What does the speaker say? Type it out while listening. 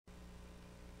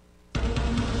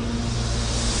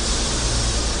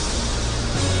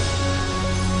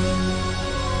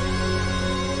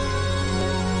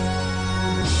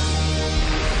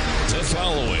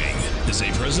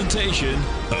presentation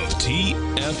of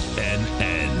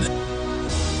TFNN.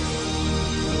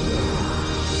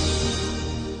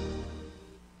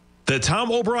 The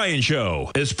Tom O'Brien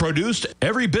Show is produced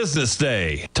every business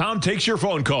day. Tom takes your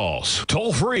phone calls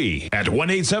toll free at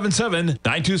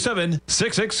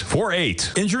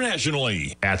 1-877-927-6648.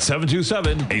 Internationally at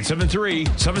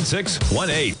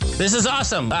 727-873-7618. This is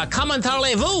awesome. Come and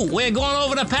parlez-vous. We're going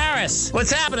over to Paris.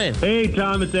 What's happening? Hey,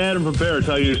 Tom, it's Adam from Paris.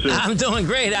 How are you, sir? I'm doing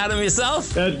great. Adam,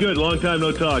 yourself? That's good. Long time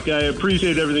no talk. I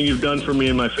appreciate everything you've done for me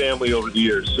and my family over the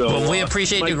years. So, well, we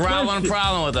appreciate you growling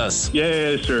problem with us.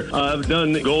 Yeah, sir. I've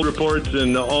done gold reports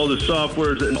and all the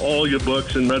softwares and all your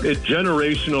books, and it's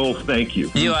generational. Thank you.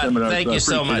 Thank you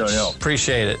so much.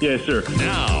 Appreciate it. Yes, sir.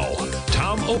 Now,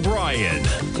 Tom O'Brien.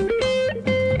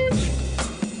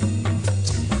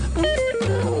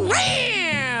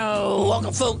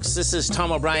 Welcome, folks. This is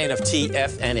Tom O'Brien of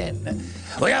TFNN.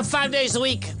 We go 5 days a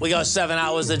week. We go 7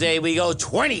 hours a day. We go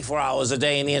 24 hours a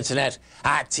day on the internet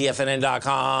at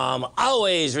TFNN.com.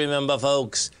 Always remember,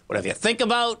 folks, whatever you think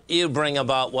about, you bring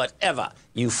about whatever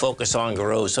you focus on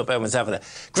grows. Hope everyone's having a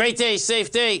great day,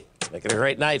 safe day. Make it a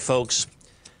great night, folks.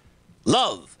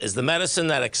 Love is the medicine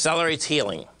that accelerates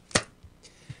healing.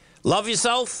 Love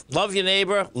yourself, love your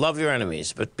neighbor, love your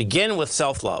enemies, but begin with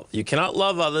self-love. You cannot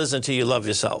love others until you love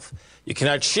yourself. You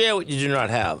cannot share what you do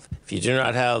not have. If you do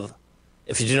not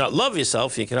love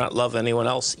yourself, you cannot love anyone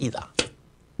else either.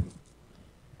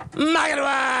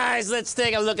 Market-wise, let's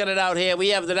take a look at it out here. We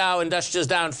have the Dow Industrials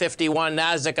down 51,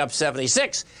 Nasdaq up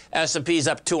 76, S&P's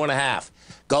up 2.5.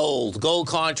 Gold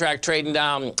contract trading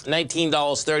down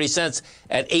 $19.30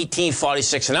 at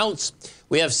 $18.46 an ounce.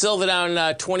 We have silver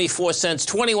down 24 cents,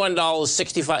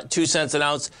 $21.62 an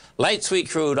ounce. Light sweet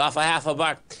crude off a half a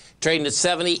buck, trading at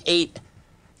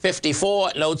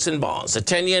 78.54. Notes and bonds. The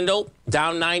 10-year note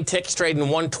down 9 ticks, trading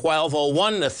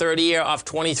 112.01. The 30-year off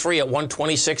 23 at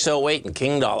 126.08. And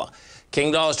King Dollar.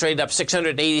 King Dollar's traded up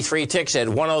 683 ticks at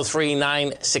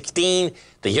 103.916.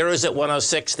 The euro's at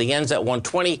 106. The yen's at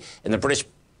 120, and the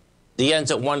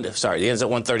yen's at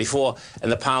 134,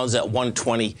 and the pound's at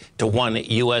 120 to 1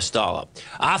 U.S. dollar.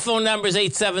 Our phone number is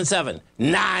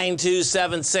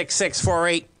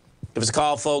 877-927-6648. Give us a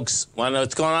call, folks. Want to know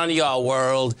what's going on in your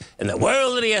world. In the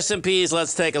world of the S&Ps,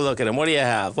 let's take a look at them. What do you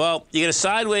have? Well, you get a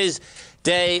sideways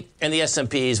day in the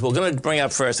S&Ps. We're going to bring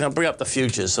up first. I'm going to bring up the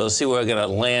futures, so let's see where we're going to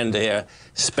land here,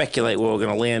 speculate where we're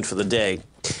going to land for the day.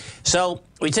 So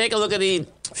we take a look at the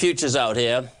futures out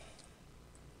here.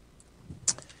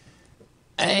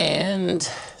 And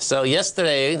so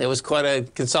yesterday, there was quite a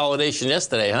consolidation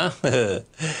yesterday, huh?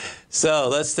 So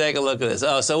let's take a look at this.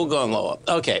 Oh, so we're going lower.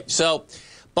 Okay, so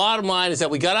bottom line is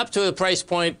that we got up to a price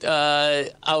point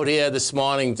out here this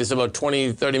morning, just about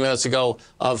 20, 30 minutes ago,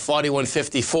 of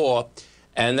 41.54.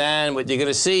 And then what you're going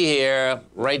to see here,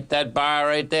 that bar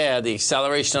right there, the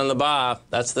acceleration on the bar,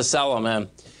 that's the seller, man.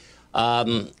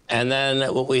 And then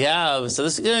what we have, so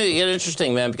this is going to get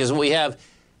interesting, man, because what we have,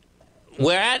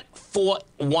 we're at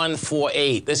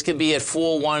 4148. This could be at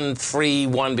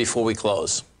 4131 before we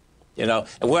close. You know,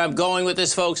 and where I'm going with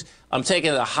this, folks, I'm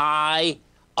taking the high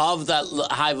of that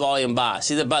high volume bar.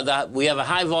 See, we have a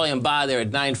high volume bar there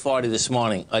at 9:40 this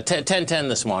morning, 10:10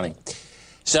 this morning.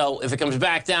 So if it comes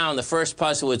back down, the first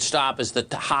place it would stop is the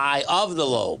high of the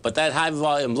low. But that high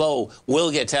volume low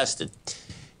will get tested.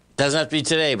 Doesn't have to be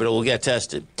today, but it will get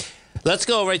tested. Let's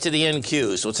go right to the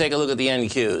NQs. We'll take a look at the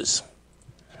NQs.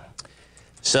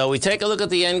 So we take a look at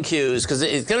the NQs, because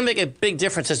it's going to make a big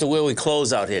difference as to where we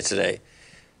close out here today.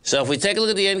 So if we take a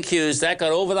look at the NQs, that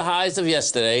got over the highs of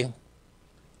yesterday.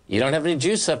 You don't have any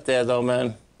juice up there, though,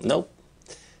 man. Nope.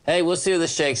 Hey, we'll see where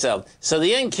this shakes out. So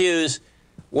the NQs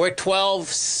were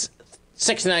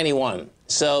 12,691.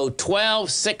 So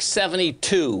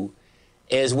 12,672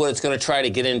 is what it's going to try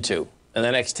to get into in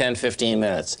the next 10, 15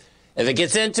 minutes. If it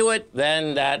gets into it,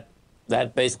 then that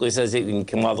basically says it can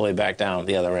come all the way back down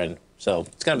the other end. So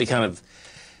it's going to be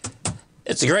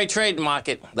it's a great trade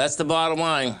market. That's the bottom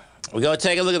line. We go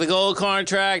take a look at the gold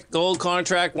contract. Gold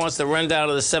contract wants to run down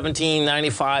to the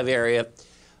 1795 area.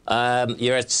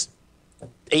 You're at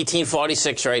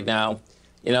 1846 right now.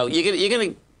 You know,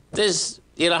 there's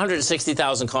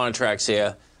 160,000 contracts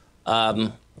here.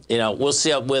 You know, we'll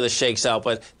see where this shakes out.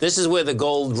 But this is where the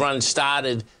gold run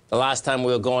started the last time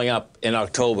we were going up in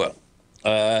October.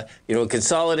 You know,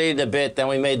 consolidated a bit, then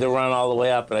we made the run all the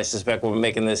way up, and I suspect we're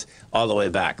making this all the way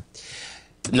back.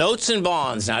 Notes and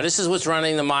bonds. Now, this is what's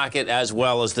running the market as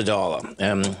well as the dollar.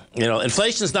 You know,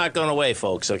 inflation's not going away,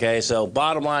 folks, okay? So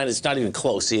bottom line, it's not even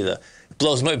close either. It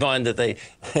blows my mind that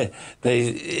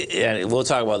we'll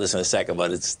talk about this in a second,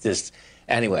 but it's just,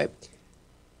 anyway.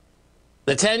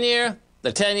 The 10-year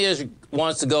the 10 years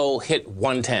wants to go hit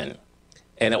 110.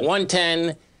 And at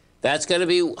 110, that's going to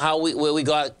be where we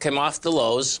came off the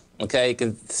lows. Okay, you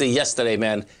can see yesterday,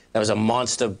 man, that was a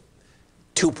monster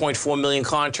 2.4 million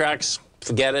contracts.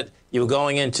 Forget it. You were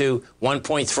going into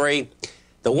 1.3.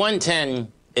 The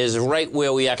 110 is right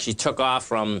where we actually took off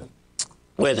from,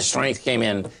 where the strength came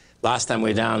in last time we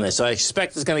were down there. So I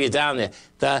expect it's going to get down there.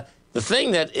 The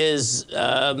thing that is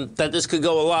that this could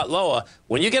go a lot lower,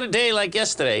 when you get a day like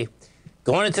yesterday,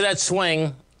 going into that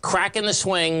swing, cracking the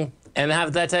swing, and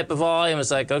have that type of volume,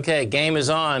 it's like, okay, game is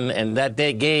on, and that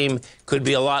day game could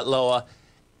be a lot lower.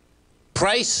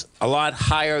 Price, a lot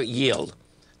higher yield.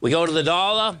 We go to the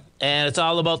dollar, and it's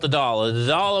all about the dollar. The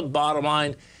dollar, bottom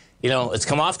line, you know, it's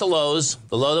come off the lows.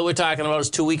 The low that we're talking about is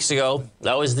 2 weeks ago.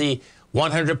 That was the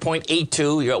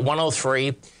 100.82. You're at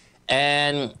 103.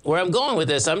 And where I'm going with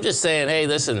this, I'm just saying, hey,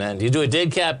 listen, man, you do a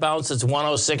dead cat bounce, it's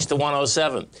 106 to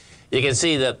 107. You can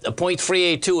see that a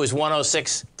 0.382 is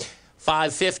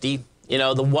 106.550. You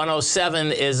know, the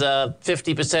 107 is a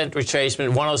 50%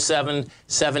 retracement,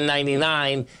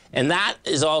 107.799. And that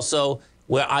is also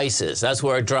where ICE is. That's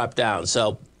where it dropped down.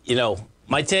 So, you know,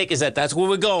 my take is that that's where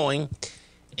we're going.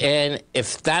 And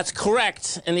if that's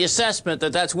correct in the assessment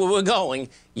that that's where we're going,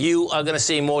 you are going to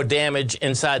see more damage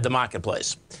inside the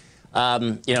marketplace.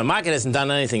 You know, market hasn't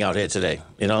done anything out here today.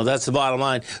 You know, that's the bottom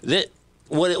line.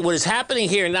 What is happening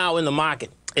here now in the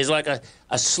market is like a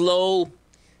slow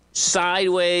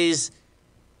sideways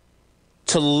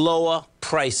to lower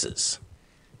prices.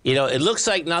 You know, it looks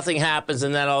like nothing happens,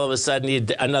 and then all of a sudden you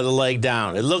another leg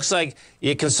down. It looks like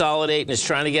you consolidate, and it's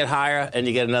trying to get higher, and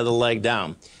you get another leg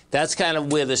down. That's kind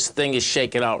of where this thing is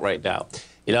shaking out right now.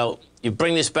 You know, you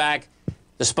bring this back.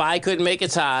 The SPY couldn't make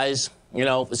its highs. You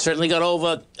know, it certainly got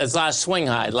over its last swing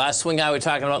high. The last swing high we're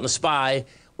talking about in the SPY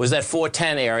was that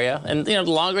 410 area. And, you know,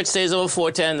 the longer it stays over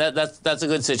 410, that's a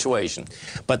good situation.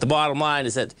 But the bottom line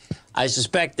is that I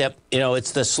suspect that, you know,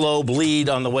 it's the slow bleed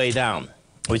on the way down.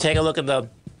 We take a look at the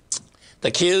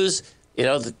Qs. You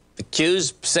know, the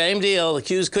Qs, same deal. The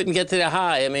Qs couldn't get to the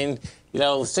high. I mean, you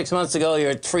know, 6 months ago,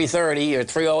 you're at 330, you're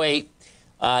at 308.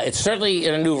 It's certainly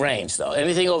in a new range, though.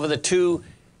 Anything over the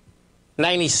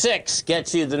 296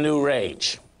 gets you the new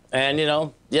range. And, you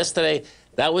know, yesterday,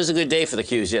 that was a good day for the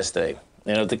Qs yesterday.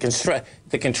 You know, the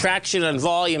contraction on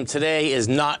volume today is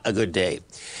not a good day.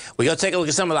 We go take a look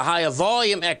at some of the higher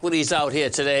volume equities out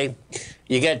here today.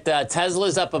 You get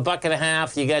Tesla's up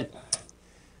 $1.50. You get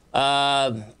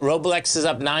Roblex is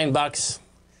up $9.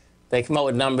 They come out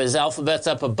with numbers. Alphabet's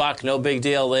up $1. No big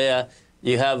deal there.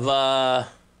 You have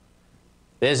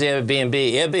there's the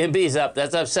Airbnb. Airbnb's up.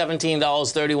 That's up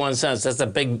 $17.31. That's a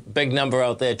big number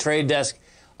out there. Trade Desk,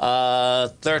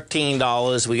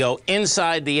 $13. We go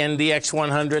inside the NDX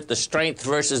 100. The strength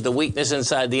versus the weakness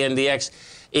inside the NDX.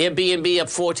 Airbnb up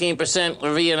 14%.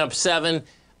 Rivian up 7%.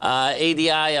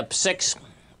 ADI up 6%.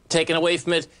 Taken away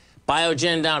from it.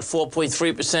 Biogen down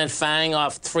 4.3%. FANG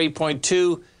off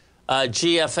 3.2%.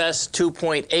 GFS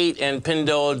 2.8%, and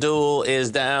Pinduoduo is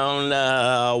down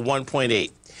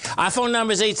 1.8%. Our phone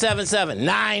number is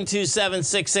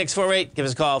 877-927-6648. Give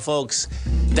us a call, folks.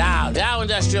 Dow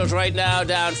Industrials right now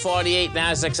down 48.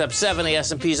 Nasdaq's up 7. The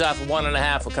S&P's off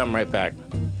 1.5. We'll come right back.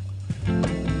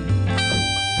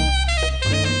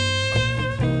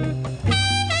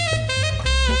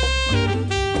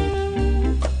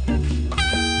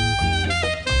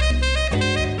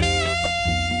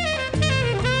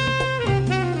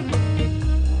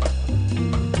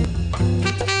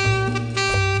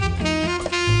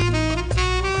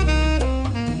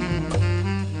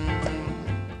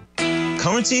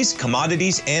 Currencies,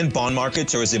 commodities, and bond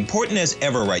markets are as important as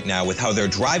ever right now with how they're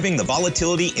driving the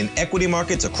volatility in equity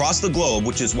markets across the globe,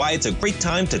 which is why it's a great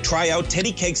time to try out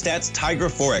Teddy Kakestat's Tiger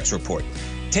Forex Report.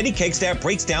 Teddy Kakestat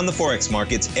breaks down the Forex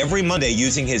markets every Monday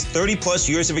using his 30-plus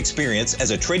years of experience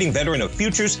as a trading veteran of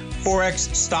futures,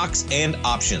 Forex, stocks, and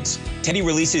options. Teddy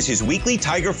releases his weekly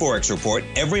Tiger Forex Report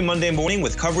every Monday morning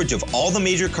with coverage of all the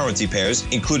major currency pairs,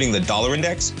 including the dollar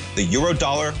index, the euro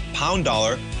dollar, pound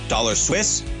dollar, dollar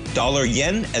Swiss, dollar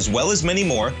yen, as well as many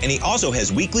more, and he also has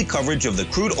weekly coverage of the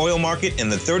crude oil market and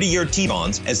the 30-year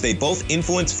T-bonds, as they both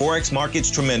influence Forex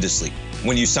markets tremendously.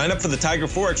 When you sign up for the Tiger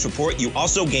Forex Report, you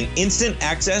also gain instant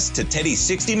access to Teddy's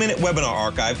 60-minute webinar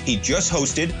archive he just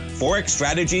hosted, Forex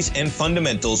Strategies and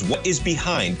Fundamentals, What is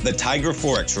Behind the Tiger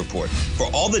Forex Report. For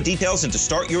all the details and to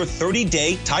start your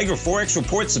 30-day Tiger Forex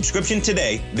Report subscription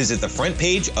today, visit the front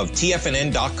page of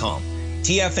TFNN.com.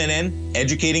 TFNN,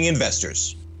 educating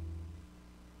investors.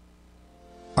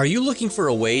 Are you looking for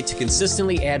a way to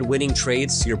consistently add winning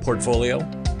trades to your portfolio?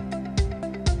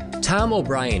 Tom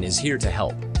O'Brien is here to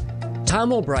help.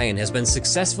 Tom O'Brien has been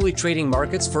successfully trading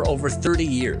markets for over 30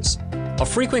 years. A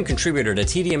frequent contributor to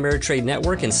TD Ameritrade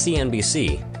Network and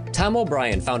CNBC, Tom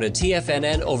O'Brien founded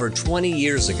TFNN over 20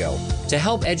 years ago to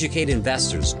help educate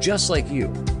investors just like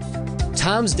you.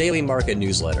 Tom's daily market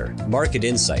newsletter, Market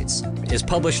Insights, is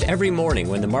published every morning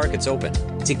when the markets open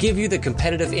to give you the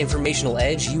competitive informational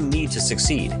edge you need to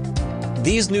succeed.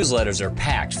 These newsletters are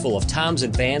packed full of Tom's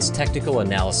advanced technical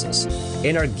analysis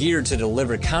and are geared to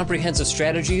deliver comprehensive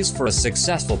strategies for a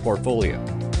successful portfolio.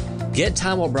 Get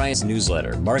Tom O'Brien's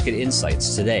newsletter, Market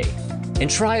Insights, today and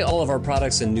try all of our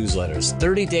products and newsletters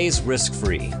 30 days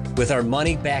risk-free with our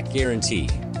money-back guarantee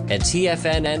at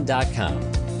TFNN.com.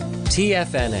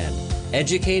 TFNN,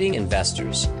 educating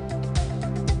investors.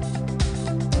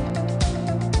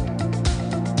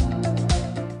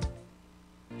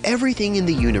 Everything in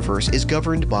the universe is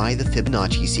governed by the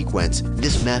Fibonacci sequence.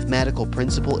 This mathematical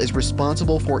principle is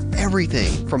responsible for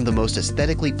everything from the most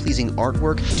aesthetically pleasing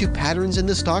artwork to patterns in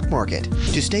the stock market.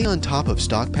 To stay on top of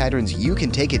stock patterns you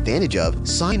can take advantage of,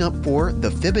 sign up for the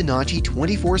Fibonacci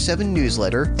 24/7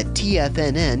 newsletter at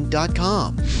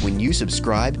TFNN.com. When you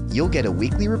subscribe, you'll get a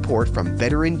weekly report from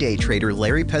veteran day trader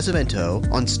Larry Pesavento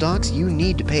on stocks you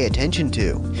need to pay attention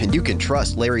to. And you can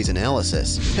trust Larry's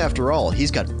analysis. After all,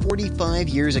 he's got 45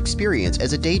 years experience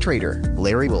as a day trader.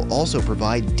 Larry will also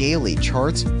provide daily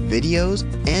charts, videos,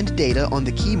 and data on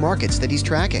the key markets that he's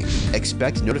tracking.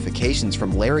 Expect notifications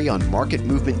from Larry on market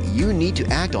movement you need to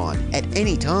act on at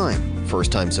any time.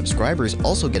 First-time subscribers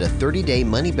also get a 30-day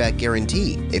money-back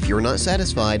guarantee. If you're not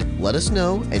satisfied, let us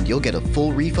know and you'll get a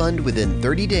full refund within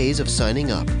 30 days of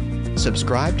signing up.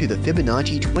 Subscribe to the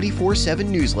Fibonacci 24/7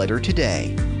 newsletter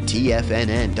today.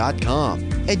 TFNN.com,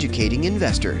 educating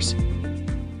investors.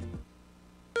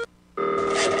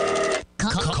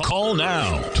 Call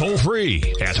now, toll free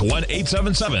at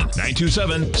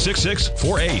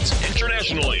 1-877-927-6648.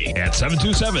 Internationally at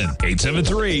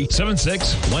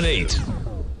 727-873-7618.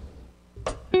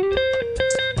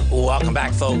 Welcome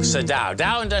back, folks.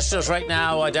 Dow Industrials right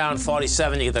now are down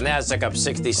 47. You get the NASDAQ up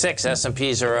 66.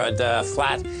 S&Ps are at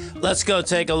flat. Let's go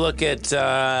take a look at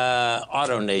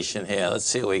Auto Nation here. Let's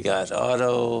see what we got.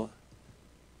 Auto.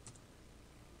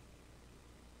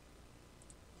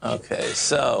 Okay,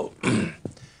 so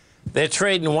they're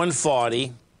trading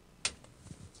 140.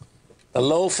 The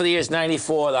low for the year is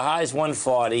 94. The high is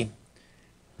 140.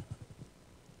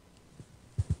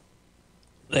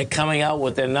 They're coming out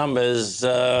with their numbers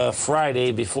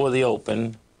Friday before the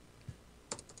open.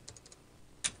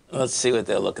 Let's see what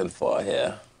they're looking for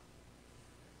here.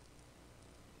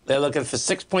 They're looking for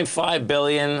 $6.5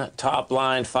 billion top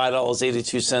line,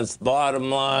 $5.82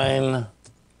 bottom line.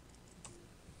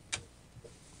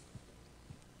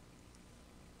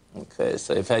 Okay,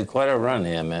 so they've had quite a run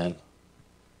here, man.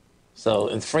 So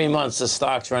in 3 months, the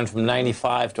stock's run from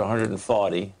 95 to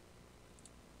 140.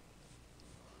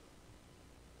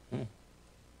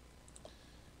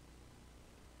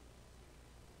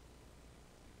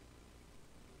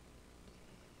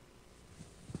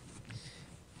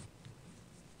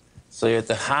 So you're at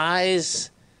the highs.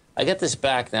 I get this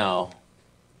back now.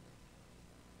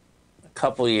 A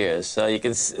couple years. So you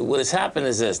can see what has happened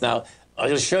is this. Now, I'm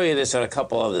going to show you this on a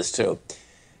couple others, too.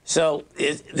 So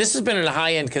this has been a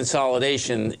high-end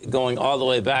consolidation going all the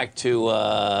way back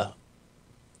to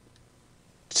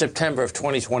September of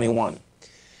 2021.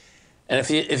 And if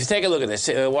you take a look at this,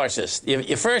 watch this.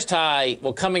 Your first high,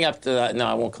 well, coming up to that, no,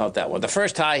 I won't count that one. The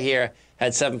first high here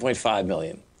had 7.5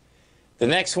 million. The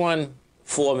next one,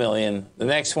 4 million. The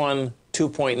next one,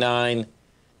 2.9.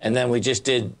 And then we just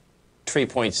did 3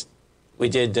 points. We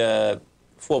did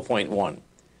 4.1.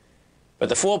 But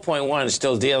the 4.1 is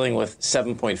still dealing with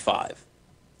 7.5.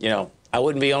 You know, I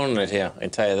wouldn't be owning it here, I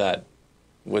tell you that.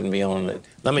 Wouldn't be owning it.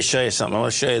 Let me show you something. I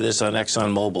want to show you this on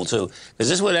Exxon Mobil, too. Because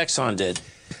this is what Exxon did.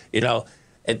 You know,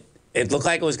 it looked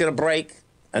like it was going to break,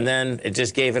 and then it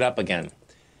just gave it up again.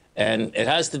 And it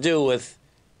has to do with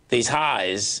these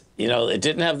highs. You know, it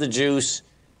didn't have the juice,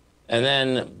 and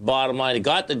then bottom line, it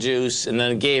got the juice, and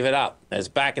then it gave it up. It's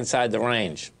back inside the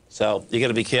range. So you got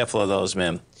to be careful of those,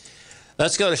 man.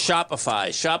 Let's go to Shopify.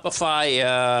 Shopify,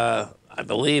 I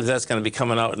believe that's going to be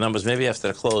coming out with numbers maybe after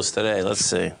the close today. Let's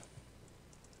see.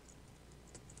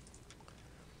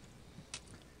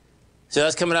 So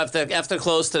that's coming up after the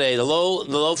close today. The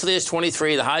low for this is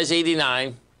 23. The high is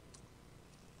 89.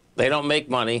 They don't make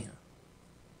money.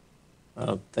 I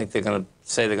don't think they're going to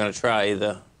say they're going to try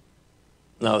either.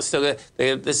 No, it's still good.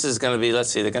 This is going to be. Let's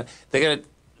see. They're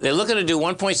looking to do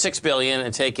 1.6 billion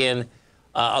and take in.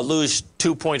 Lose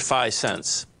 2.5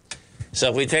 cents. So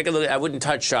if we take a look, I wouldn't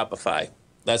touch Shopify.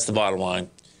 That's the bottom line.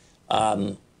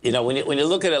 you know, when you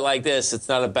look at it like this, it's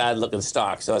not a bad looking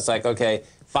stock. So it's like, okay,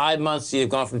 5 months you've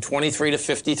gone from 23 to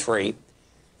 53,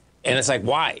 and it's like,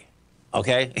 why?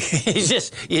 Okay,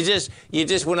 you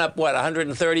just went up what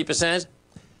 130%,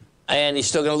 and you're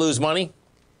still going to lose money,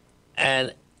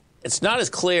 and it's not as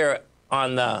clear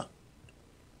on the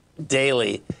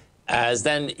daily as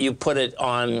then you put it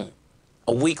on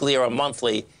a weekly or a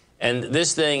monthly, and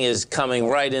this thing is coming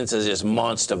right into just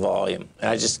monster volume. And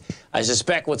I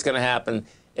suspect what's going to happen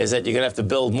is that you're going to have to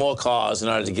build more cars in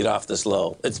order to get off this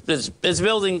low. It's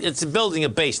building a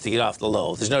base to get off the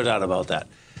low. There's no doubt about that.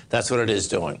 That's what it is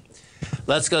doing.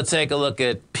 Let's go take a look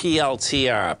at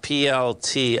PLTR.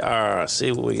 PLTR.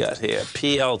 See what we got here.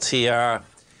 PLTR.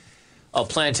 Oh,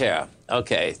 Plantair.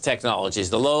 Okay, technologies.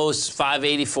 The lows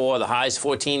 584. The highs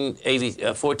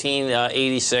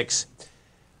 1486.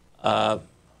 I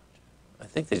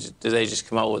think did they just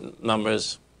come out with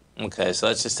numbers? Okay, so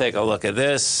let's just take a look at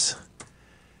this.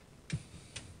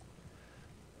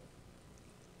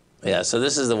 Yeah, so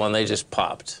this is the one they just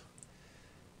popped.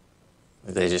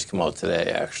 They just come out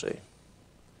today, actually.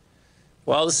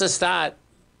 Well, this is a start.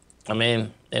 I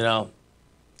mean, you know,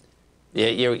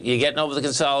 you're getting over the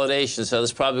consolidation, so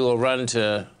this probably will run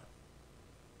to,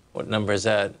 what number is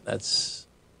that? That's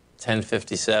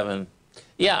 1057.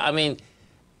 Yeah, I mean,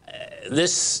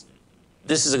 this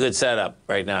is a good setup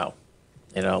right now.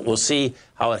 You know, we'll see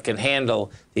how it can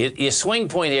handle your swing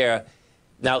point here.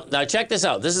 Now check this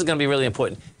out. This is going to be really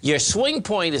important. Your swing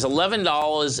point is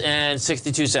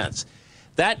 $11.62.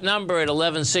 That number at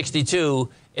 $11.62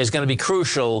 is going to be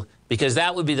crucial because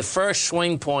that would be the first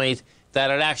swing point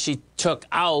that it actually took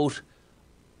out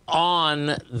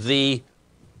on the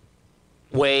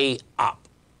way up.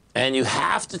 And you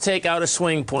have to take out a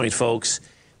swing point, folks,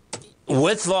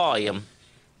 with volume.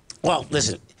 Well,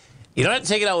 listen, you don't have to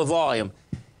take it out with volume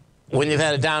when you've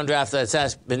had a downdraft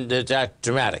that's been that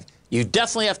dramatic. You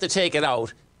definitely have to take it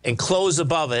out and close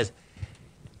above it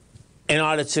in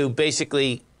order to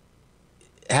basically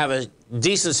have a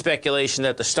decent speculation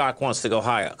that the stock wants to go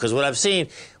higher. Because what I've seen,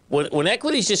 when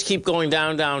equities just keep going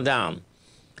down, down, down,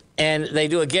 and they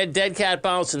do a dead cat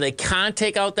bounce and they can't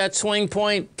take out that swing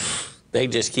point, they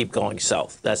just keep going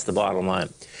south. That's the bottom line.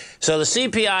 So the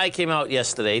CPI came out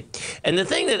yesterday. And the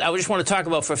thing that I just want to talk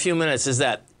about for a few minutes is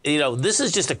that, you know, this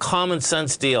is just a common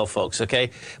sense deal, folks,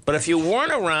 okay? But if you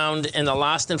weren't around in the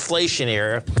last inflation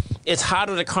era, it's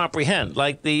harder to comprehend,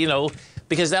 like you know,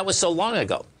 because that was so long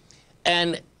ago.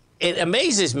 And it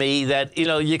amazes me that, you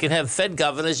know, you can have Fed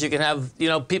governors, you can have, you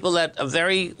know, people that are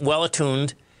very well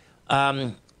attuned,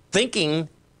 thinking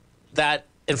that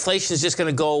inflation is just going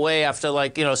to go away after,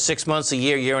 like, you know, 6 months, a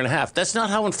year, year and a half. That's not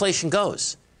how inflation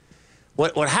goes.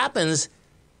 What happens,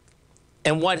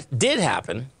 and what did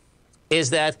happen, is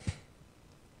that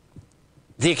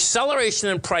the acceleration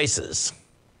in prices,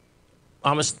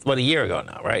 almost, what, a year ago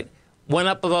now, right, went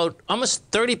up about almost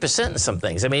 30% in some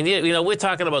things. I mean, you know, we're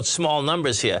talking about small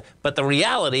numbers here, but the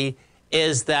reality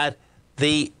is that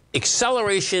the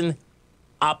acceleration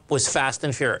up was fast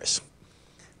and furious.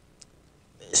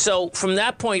 So from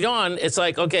that point on, it's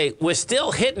like, okay, we're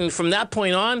still hitting from that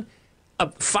point on a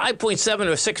 5.7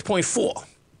 or a 6.4.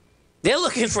 They're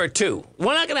looking for a 2.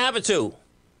 We're not going to have a 2.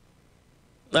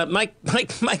 My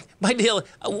deal,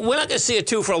 we're not going to see a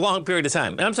 2 for a long period of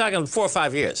time. And I'm talking 4 or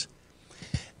 5 years.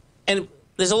 And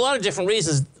there's a lot of different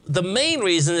reasons. The main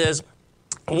reason is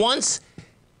once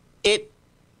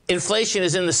inflation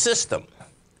is in the system,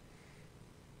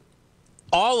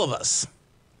 all of us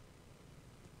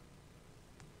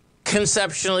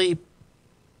conceptually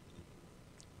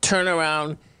turn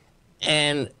around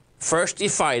and first you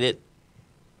fight it,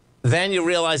 then you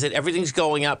realize that everything's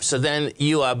going up, so then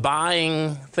you are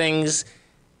buying things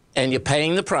and you're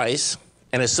paying the price,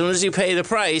 and as soon as you pay the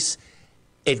price,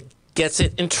 it gets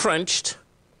it entrenched,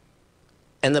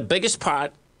 and the biggest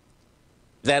part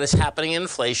that is happening in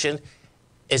inflation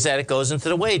is that it goes into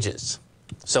the wages.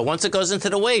 So once it goes into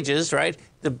the wages, right,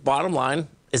 the bottom line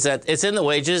is that it's in the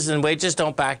wages, and wages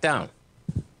don't back down.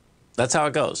 That's how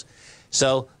it goes.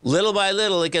 So little by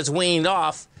little, it gets weaned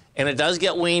off, and it does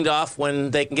get weaned off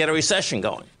when they can get a recession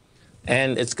going.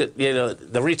 And it's good, you know,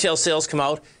 the retail sales come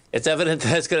out. It's evident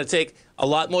that it's going to take a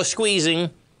lot more squeezing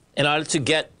in order to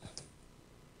get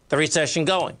the recession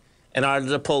going, in order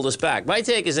to pull this back. My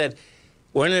take is that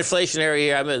we're in an inflationary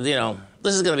year. I mean, you know,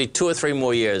 this is going to be 2 or 3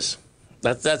 more years.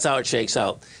 That's how it shakes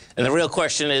out. And the real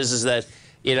question is that,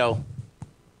 you know,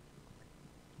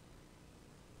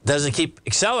 does it keep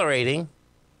accelerating?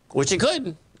 Which it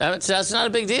could. That's not a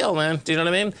big deal, man. Do you know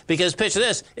what I mean? Because picture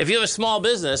this. If you have a small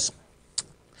business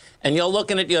and you're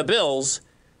looking at your bills,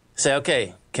 say,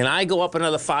 okay, can I go up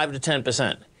another 5 to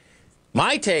 10%?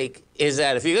 My take is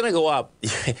that if you're going to go up,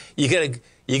 you got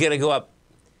to go up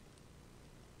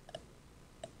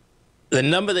the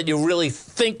number that you really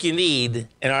think you need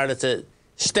in order to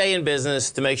stay in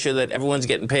business, to make sure that everyone's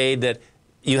getting paid, that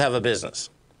you have a business.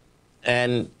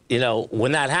 And, you know,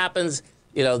 when that happens,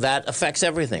 you know, that affects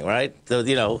everything, right?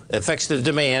 You know, it affects the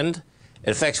demand.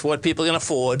 It affects what people can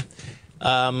afford.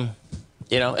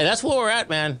 You know, and that's where we're at,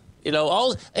 man. You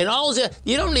know,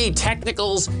 you don't need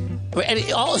technicals.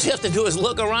 All you have to do is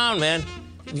look around, man.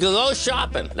 Go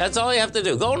shopping. That's all you have to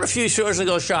do. Go in a few stores and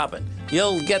go shopping.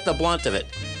 You'll get the blunt of it,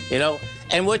 you know.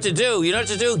 And what to do, you know what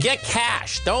to do? Get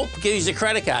cash. Don't use your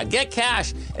credit card. Get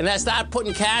cash, and then start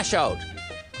putting cash out.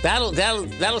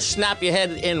 That'll snap your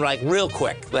head in like real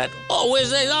quick.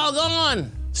 Where's it all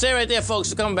gone? Stay right there,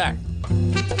 folks. Come back.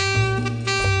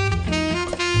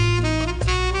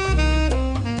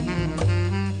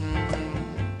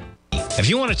 If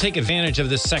you want to take advantage of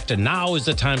this sector, now is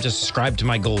the time to subscribe to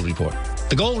my Gold Report.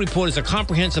 The Gold Report is a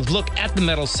comprehensive look at the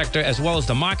metals sector as well as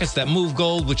the markets that move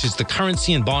gold, which is the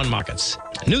currency and bond markets.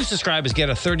 New subscribers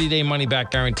get a 30-day money-back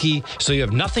guarantee, so you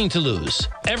have nothing to lose.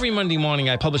 Every Monday morning,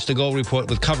 I publish the Gold Report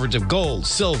with coverage of gold,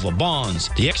 silver, bonds,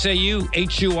 the XAU,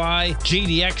 HUI,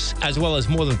 GDX, as well as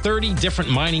more than 30 different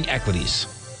mining equities.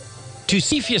 To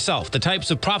see for yourself the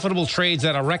types of profitable trades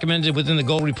that are recommended within the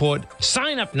Gold Report,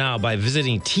 sign up now by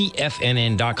visiting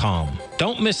TFNN.com.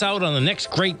 Don't miss out on the next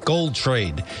great gold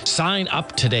trade. Sign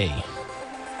up today.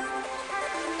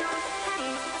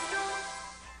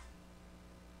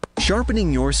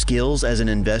 Sharpening your skills as an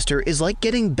investor is like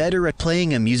getting better at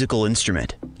playing a musical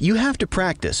instrument. You have to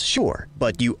practice, sure,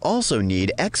 but you also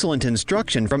need excellent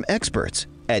instruction from experts.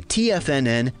 At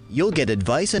TFNN, you'll get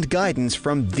advice and guidance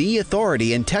from the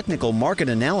authority in technical market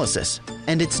analysis.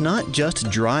 And it's not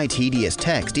just dry, tedious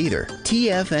text either.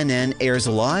 TFNN airs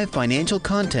live financial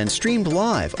content streamed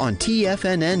live on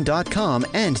TFNN.com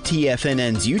and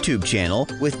TFNN's YouTube channel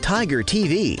with Tiger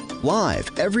TV, live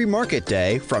every market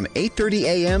day from 8:30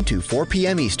 a.m. to 4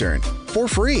 p.m. Eastern, for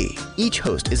free. Each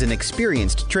host is an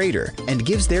experienced trader and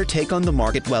gives their take on the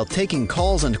market while taking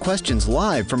calls and questions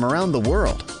live from around the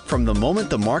world. From the moment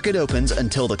the market opens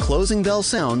until the closing bell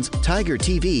sounds, Tiger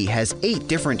TV has 8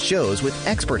 different shows with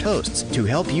expert hosts to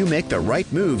help you make the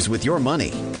right moves with your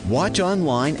money. Watch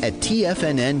online at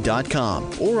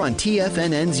TFNN.com or on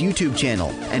TFNN's YouTube channel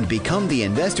and become the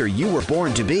investor you were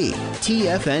born to be.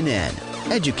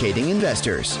 TFNN, educating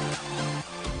investors.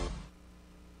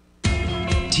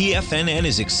 TFNN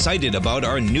is excited about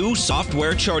our new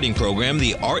software charting program,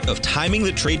 The Art of Timing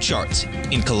the Trade Charts.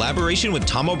 In collaboration with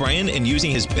Tom O'Brien and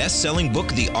using his best-selling book,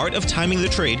 The Art of Timing the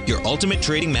Trade, Your Ultimate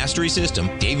Trading Mastery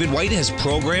System, David White has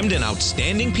programmed an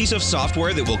outstanding piece of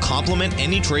software that will complement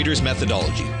any trader's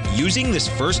methodology. Using this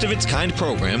first-of-its-kind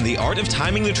program, The Art of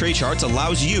Timing the Trade Charts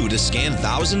allows you to scan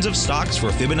thousands of stocks for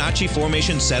Fibonacci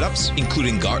formation setups,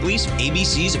 including Gartley's,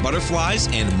 ABC's, butterflies,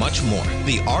 and much more.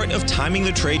 The Art of Timing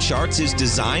the Trade Charts is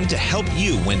designed to help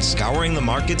you when scouring the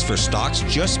markets for stocks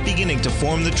just beginning to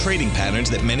form the trading patterns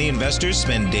that many investors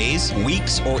spend days,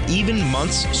 weeks, or even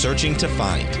months searching to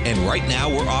find. And right now,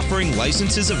 we're offering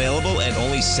licenses available at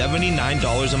only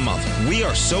 $79 a month. We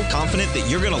are so confident that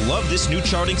you're going to love this new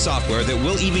charting software that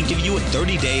will even give you a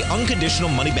 30-day unconditional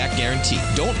money-back guarantee.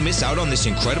 Don't miss out on this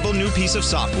incredible new piece of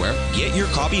software. Get your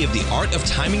copy of The Art of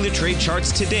Timing the Trade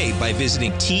Charts today by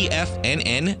visiting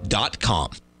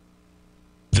TFNN.com.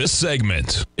 This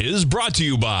segment is brought to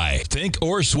you by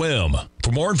Thinkorswim.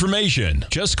 For more information,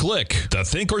 just click the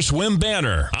Thinkorswim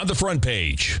banner on the front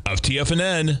page of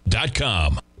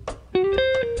TFNN.com.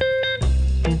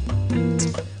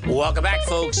 Welcome back,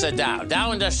 folks.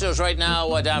 Dow Industrials right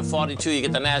now down 42. You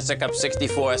get the NASDAQ up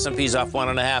 64. S&P's off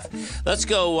 1.5. Let's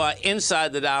go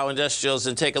inside the Dow Industrials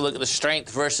and take a look at the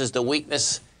strength versus the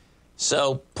weakness.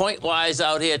 So point-wise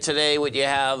out here today, what you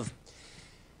have,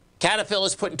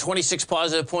 Caterpillar's putting 26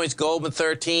 positive points, Goldman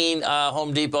 13,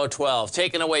 Home Depot 12.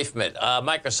 Taken away from it,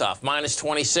 Microsoft minus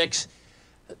 26,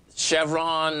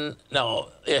 Chevron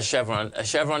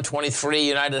 23,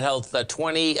 United Health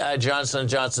 20, Johnson &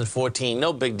 Johnson 14.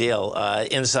 No big deal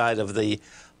inside of the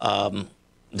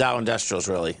Dow Industrials,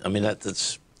 really. I mean,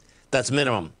 that's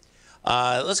minimum.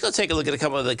 Let's go take a look at a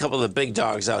couple of the big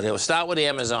dogs out here. We'll start with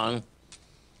Amazon.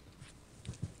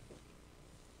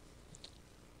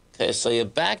 Okay, so you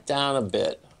back down a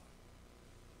bit.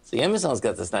 See, Amazon's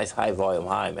got this nice high volume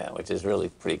high, man, which is really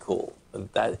pretty cool.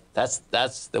 That's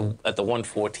at the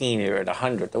 114 here at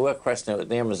 100. The way question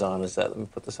with Amazon is that, let me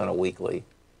put this on a weekly.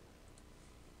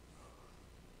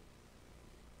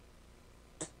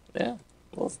 Yeah,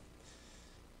 well,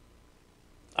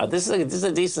 this is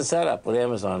a decent setup with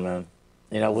Amazon, man.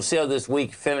 You know, we'll see how this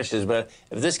week finishes, but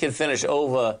if this can finish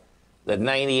over the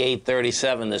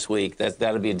 98.37 this week.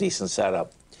 That'll be a decent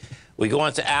setup. We go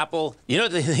on to Apple. You know,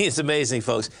 the thing is amazing,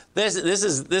 folks. This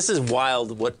is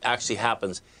wild what actually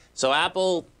happens. So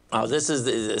Apple,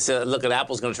 look at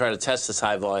Apple's going to try to test this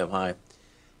high volume high.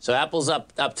 So Apple's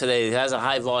up today. It has a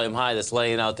high volume high that's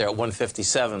laying out there at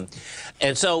 157.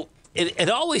 And so it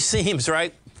always seems,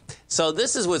 right? So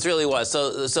this is what's really wild.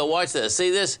 So watch this.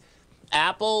 See this?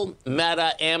 Apple,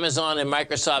 Meta, Amazon, and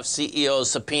Microsoft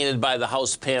CEOs subpoenaed by the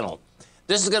House panel.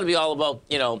 This is going to be all about,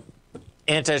 you know,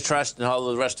 antitrust and all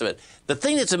the rest of it. The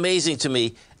thing that's amazing to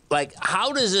me, like,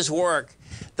 how does this work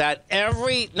that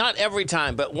not every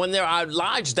time, but when there are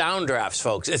large downdrafts,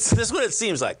 folks, this is what it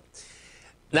seems like.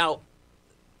 Now,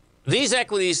 these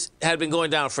equities had been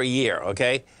going down for a year,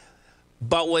 okay?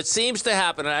 But what seems to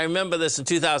happen, and I remember this in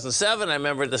 2007, I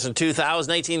remember this in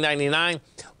 1999,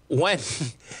 when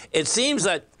it seems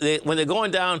that when they're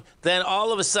going down, then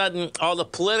all of a sudden, all the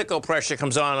political pressure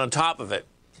comes on top of it.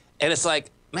 And it's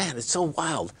like, man, it's so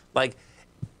wild. Like,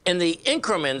 and the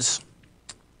increments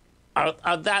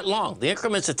are that long. The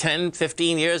increments are 10,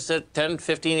 15 years at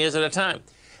a time.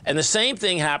 And the same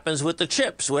thing happens with the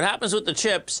chips. What happens with the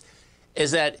chips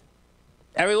is that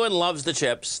everyone loves the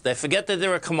chips. They forget that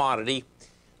they're a commodity.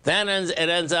 Then it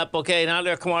ends up, okay, now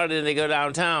they're a commodity and they go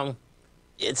downtown.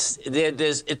 It's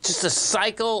just a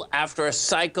cycle after a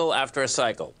cycle after a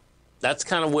cycle. That's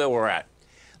kind of where we're at.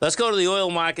 Let's go to the oil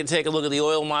market and take a look at the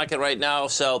oil market right now.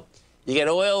 So you get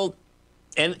oil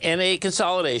in a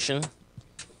consolidation.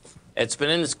 It's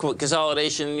been in this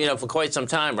consolidation, you know, for quite some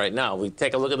time right now. We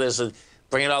take a look at this and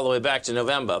bring it all the way back to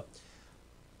November.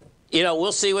 You know,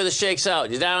 we'll see where this shakes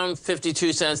out. You're down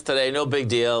 52 cents today, no big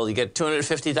deal. You get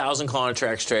 250,000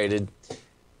 contracts traded.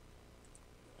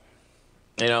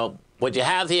 You know, what you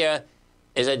have here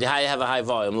is that you have a high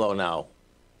volume low now,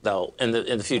 though, in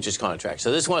the futures contract.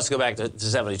 So this wants to go back to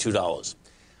 $72.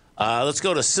 Let's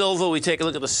go to silver. We take a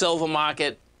look at the silver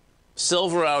market.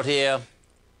 Silver out here,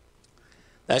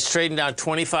 that's trading down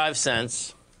 25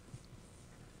 cents.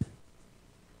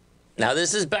 Now,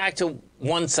 this is back to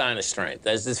one sign of strength.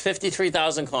 There's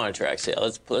 53,000 contracts here.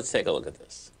 Let's take a look at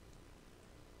this.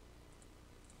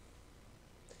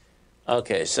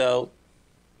 Okay, so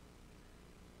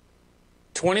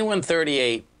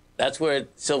 2138, that's where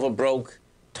silver broke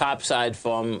topside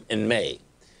from in May.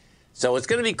 So what's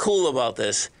going to be cool about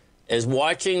this is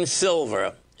watching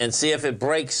silver and see if it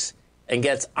breaks and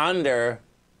gets under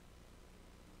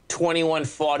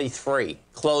 2143,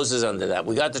 closes under that.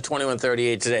 We got to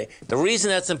 2138 today. The reason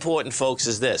that's important, folks,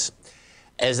 is this,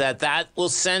 is that will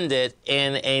send it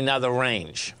in another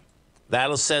range.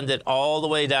 That'll send it all the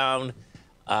way down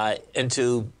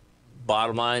into,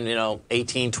 bottom line, you know,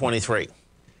 1823.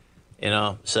 You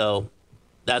know, so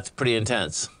that's pretty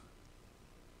intense.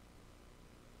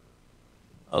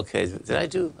 Okay,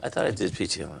 I thought I did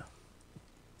PTO.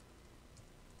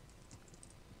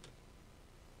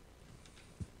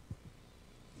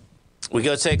 We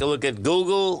go take a look at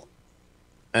Google,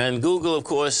 and Google, of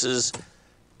course, is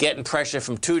getting pressure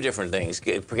from two different things.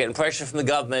 Getting pressure from the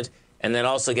government, and then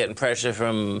also getting pressure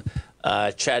from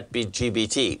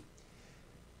ChatGPT.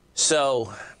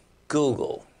 So,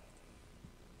 Google.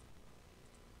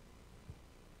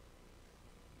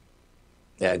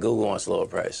 Yeah, Google wants a lower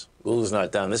price. Google's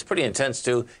not down. This is pretty intense,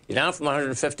 too. You're down from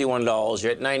 $151.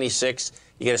 You're at 96.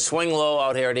 You get a swing low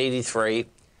out here at 83.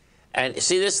 And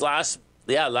see this last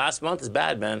month is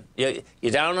bad, man.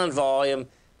 You're down on volume. You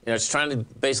know, it's trying to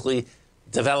basically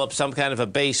develop some kind of a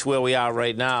base where we are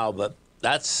right now, but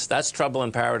that's trouble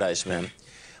in paradise, man.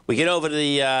 We get over to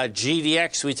the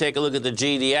GDX. We take a look at the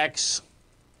GDX.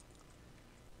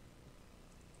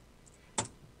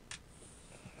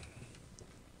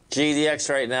 GDX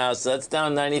right now, so that's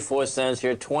down 94 cents.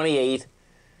 You're at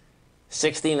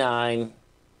 28.69.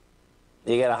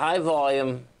 You get a high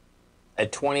volume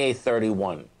at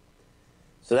 28.31.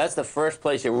 So that's the first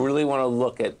place you really want to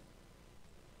look at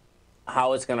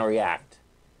how it's going to react.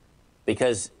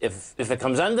 Because if it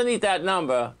comes underneath that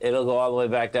number, it'll go all the way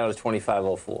back down to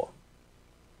 25.04.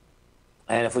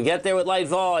 And if we get there with light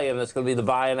volume, that's going to be the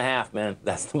buy and a half, man.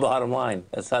 That's the bottom line.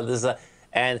 That's how this is.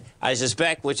 And I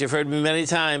suspect, what you've heard me many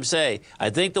times say,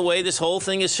 I think the way this whole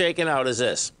thing is shaken out is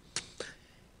this.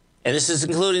 And this is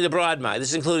including the broad market. This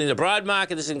is including the broad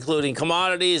market. This is including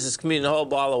commodities. This is including the whole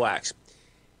ball of wax.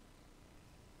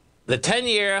 The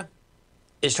 10-year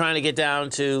is trying to get down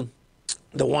to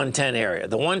the 110 area.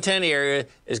 The 110 area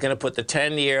is going to put the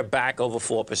 10-year back over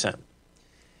 4%.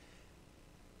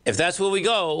 If that's where we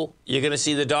go, you're going to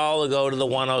see the dollar go to the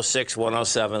 106,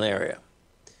 107 area.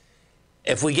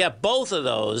 If we get both of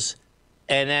those,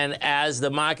 and then as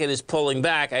the market is pulling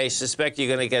back, I suspect you're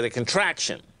going to get a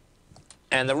contraction.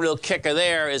 And the real kicker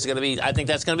there is going to be, I think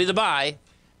that's going to be the buy.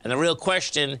 And the real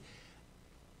question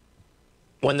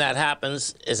when that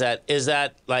happens is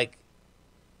that like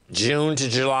June to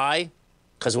July?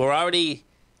 Because we're already,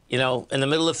 in the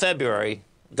middle of February.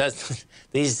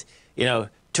 These, 2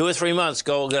 or 3 months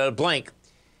go blink.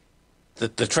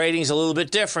 The trading's a little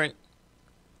bit different.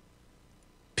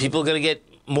 People are going to get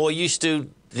more used to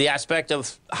the aspect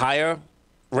of higher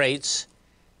rates.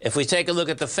 If we take a look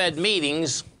at the Fed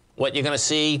meetings, what you're going to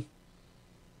see.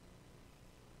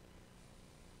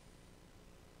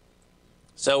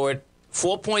 So we're at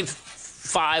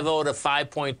 4.50 to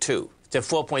 5.2 to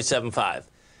 4.75.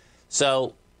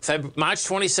 So March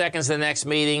 22nd is the next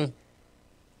meeting,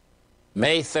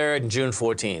 May 3rd and June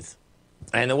 14th.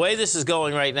 And the way this is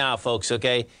going right now, folks,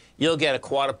 okay, you'll get a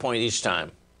quarter point each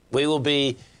time.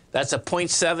 That's a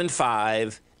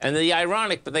 0.75. And the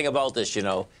ironic thing about this,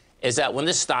 is that when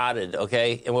this started,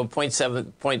 okay, and we're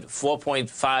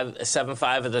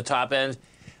 4.575 at the top end,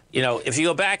 if you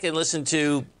go back and listen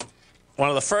to one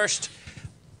of the first,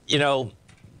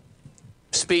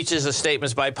 speeches or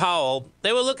statements by Powell,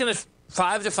 they were looking at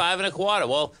 5 to 5.25.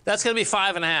 Well, that's going to be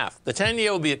 5.5. The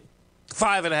 10-year will be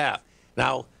 5.5.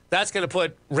 Now, that's going to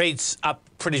put rates up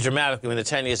pretty dramatically when the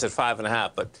 10 years at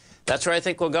 5.5. But that's where I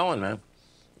think we're going, man.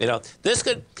 This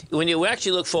could, when you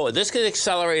actually look forward, this could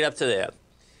accelerate up to there.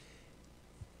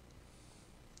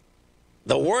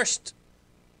 The worst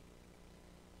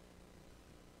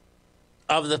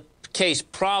of the case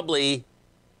probably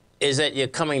is that you're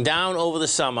coming down over the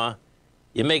summer,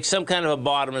 you make some kind of a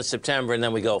bottom in September, and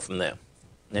then we go from there.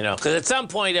 Because at some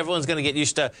point, everyone's going to get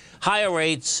used to higher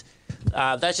rates.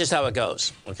 That's just how it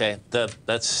goes, okay?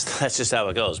 That's just how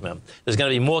it goes, man. There's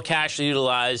going to be more cash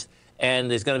utilized, and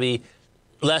there's going to be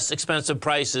less expensive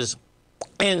prices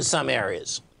in some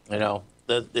areas.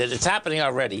 It's happening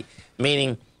already,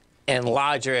 meaning in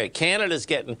larger. Canada's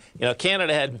getting,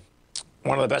 Canada had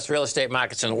one of the best real estate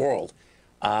markets in the world.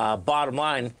 Bottom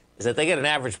line is that they get an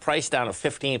average price down of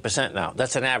 15% now.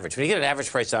 That's an average. When you get an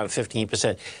average price down of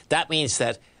 15%, that means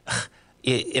that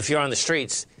if you're on the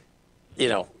streets,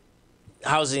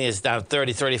 housing is down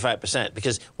 30, 35%.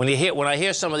 Because when I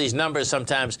hear some of these numbers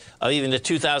sometimes, even the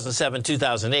 2007,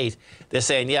 2008, they're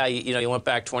saying, yeah, you went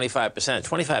back 25%.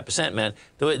 25%, man.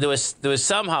 There was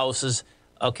some houses,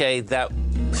 okay, that,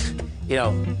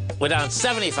 were down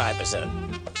 75%.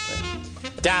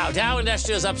 Dow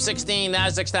Industrial's up 16,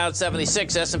 Nasdaq's down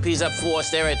 76, S&P's up 4.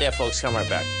 Stay right there, folks. Come right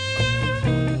back.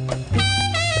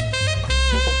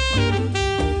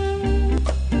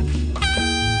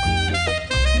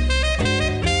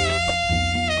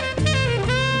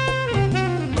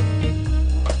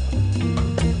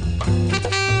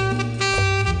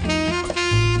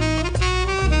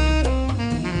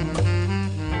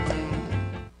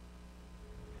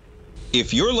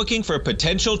 If you're looking for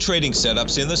potential trading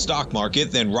setups in the stock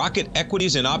market, then Rocket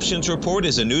Equities and Options Report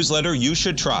is a newsletter you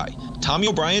should try. Tommy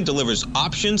O'Brien delivers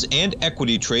options and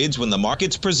equity trades when the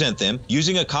markets present them,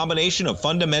 using a combination of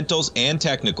fundamentals and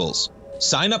technicals.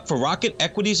 Sign up for Rocket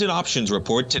Equities and Options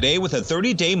Report today with a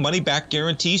 30-day money-back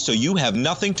guarantee, so you have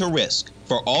nothing to risk.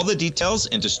 For all the details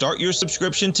and to start your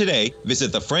subscription today,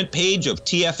 visit the front page of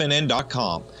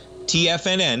TFNN.com.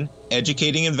 TFNN,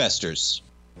 educating investors.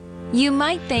 You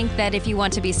might think that if you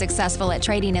want to be successful at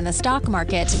trading in the stock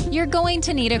market, you're going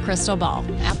to need a crystal ball.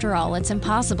 After all, it's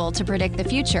impossible to predict the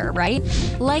future, right?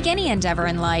 Like any endeavor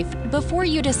in life, before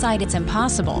you decide it's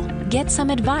impossible, get some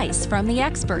advice from the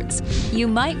experts. You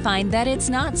might find that it's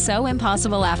not so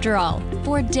impossible after all.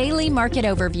 For daily market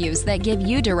overviews that give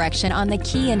you direction on the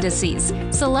key indices,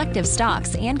 selective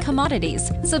stocks, and commodities,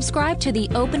 subscribe to the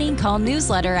Opening Call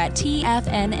newsletter at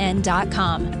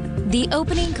TFNN.com. The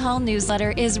Opening Call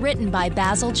newsletter is written by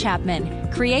Basil Chapman,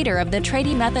 creator of the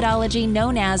trading methodology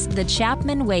known as the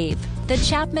Chapman Wave. The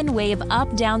Chapman Wave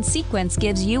up-down sequence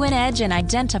gives you an edge in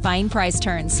identifying price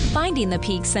turns, finding the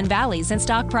peaks and valleys in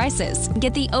stock prices.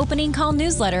 Get the Opening Call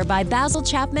newsletter by Basil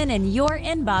Chapman in your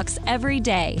inbox every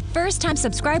day. First-time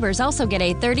subscribers also get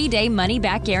a 30-day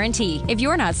money-back guarantee. If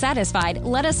you're not satisfied,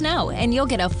 let us know, and you'll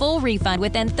get a full refund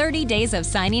within 30 days of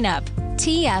signing up.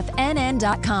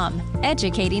 TFNN.com,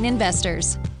 educating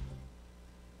investors.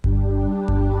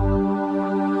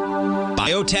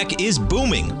 Biotech is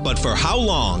booming, but for how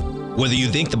long? Whether you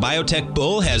think the biotech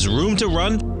bull has room to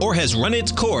run or has run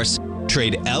its course,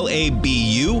 trade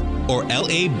LABU or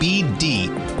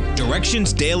LABD.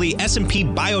 Direction's daily S&P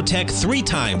Biotech 3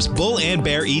 times bull and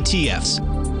bear ETFs.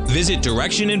 Visit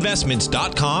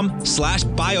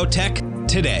directioninvestments.com/biotech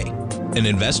today. An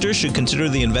investor should consider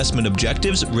the investment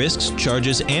objectives, risks,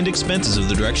 charges, and expenses of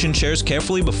the direction shares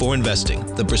carefully before investing.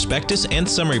 The prospectus and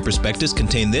summary prospectus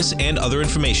contain this and other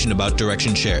information about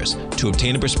direction shares. To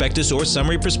obtain a prospectus or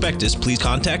summary prospectus, please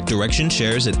contact Direction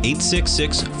Shares at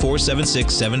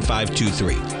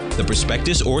 866-476-7523. The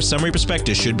prospectus or summary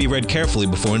prospectus should be read carefully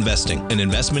before investing. An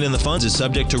investment in the funds is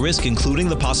subject to risk, including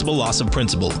the possible loss of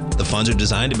principal. The funds are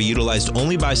designed to be utilized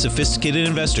only by sophisticated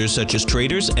investors such as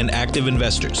traders and active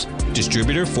investors.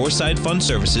 Distributor Foreside Fund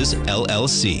Services,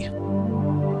 LLC.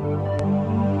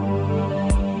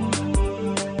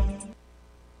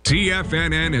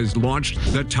 TFNN has launched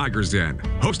the Tiger's Den.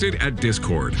 Hosted at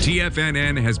Discord,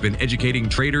 TFNN has been educating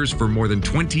traders for more than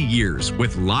 20 years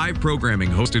with live programming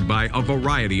hosted by a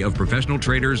variety of professional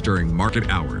traders during market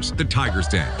hours. The Tiger's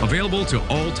Den, available to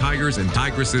all tigers and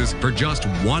tigresses for just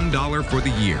 $1 for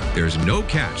the year. There's no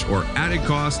catch or added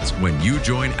costs when you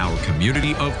join our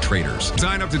community of traders.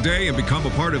 Sign up today and become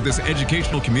a part of this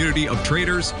educational community of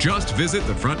traders. Just visit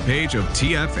the front page of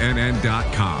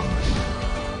TFNN.com.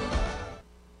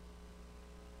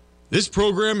 This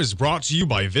program is brought to you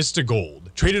by Vista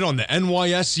Gold, traded on the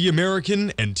NYSE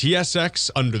American and TSX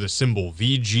under the symbol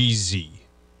VGZ.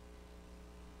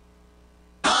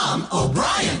 Tom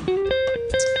O'Brien.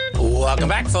 Welcome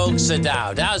back, folks.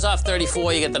 Dow's off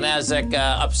 34. You get the NASDAQ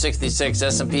up 66.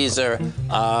 S&Ps are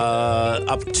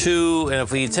up 2. And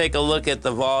if we take a look at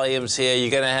the volumes here,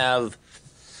 you're going to have,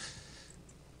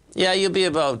 you'll be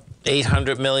about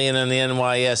 800 million in the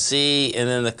NYSE. And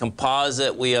then the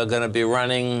composite, we are going to be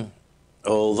running.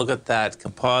 Oh, look at that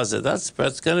composite. That's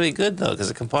going to be good, though, because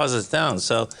the composite's down.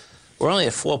 So we're only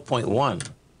at 4.1.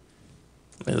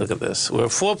 Let me look at this. We're at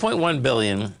 4.1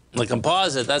 billion. The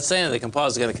composite, that's saying the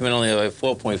composite's going to come in only like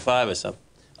 4.5 or something.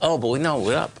 Oh, but we know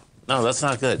we're up. No, that's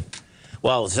not good.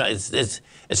 Well,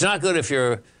 it's not good if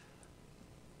you're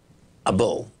a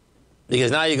bull,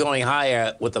 because now you're going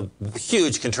higher with a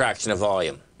huge contraction of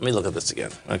volume. Let me look at this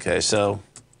again. Okay, so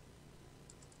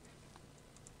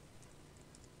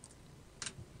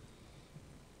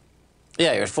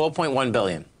yeah, you're at 4.1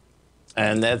 billion.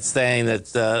 And that's saying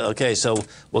that, okay, so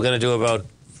we're going to do about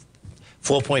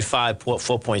 4.5,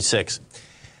 4.6.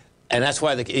 And that's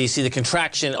why you see the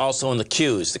contraction also in the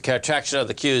Qs. The contraction of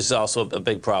the Qs is also a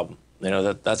big problem. You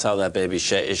know, that's how that baby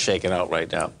is shaking out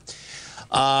right now.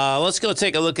 Let's go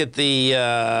take a look at the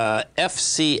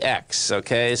FCX,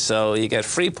 okay? So you got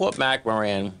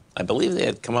Freeport-McMoRan. I believe they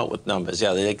had come out with numbers.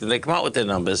 Yeah, they come out with their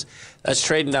numbers. That's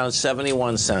trading down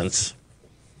 71 cents.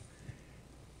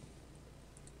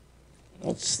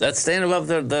 That's staying above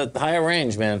the higher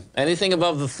range, man. Anything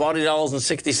above the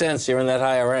 $40.60, you're in that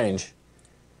higher range.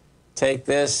 Take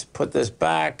this, put this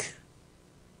back.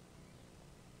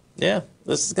 Yeah,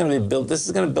 this is going to be built. This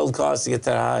is going to build costs to get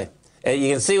that high. And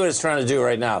you can see what it's trying to do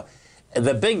right now.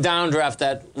 The big downdraft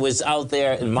that was out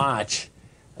there in March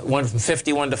went from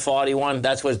 51 to 41.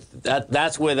 That's where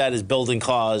that is building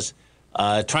cause,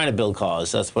 trying to build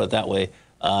cause. Let's put it that way,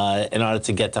 in order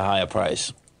to get to higher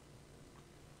price.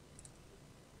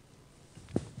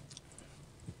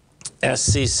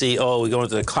 SCCO, we go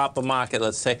into the copper market.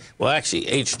 Let's take, well, actually,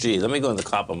 HG. Let me go into the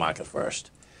copper market first.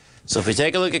 So if we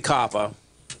take a look at copper,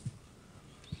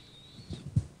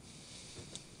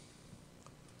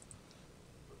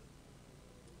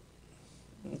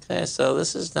 okay, so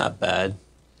this is not bad.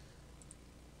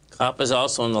 Copper's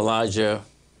also in the larger,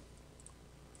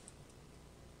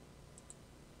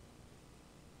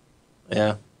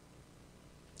 yeah.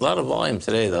 A lot of volume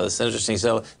today, though. It's interesting.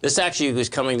 So this actually was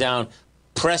coming down,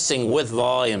 pressing with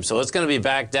volume, so it's going to be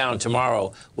back down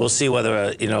tomorrow. We'll see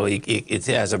whether it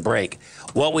has a break.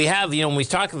 What we have, when we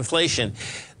talk inflation,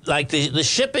 like the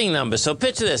shipping numbers. So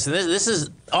picture this, and this is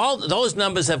all those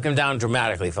numbers have come down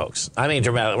dramatically, folks. I mean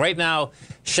dramatically. Right now,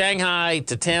 Shanghai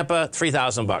to Tampa,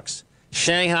 $3,000.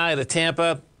 Shanghai to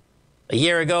Tampa, a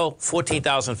year ago,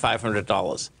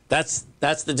 $14,500.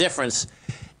 That's the difference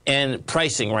in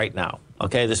pricing right now.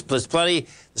 Okay, there's plenty,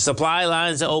 the supply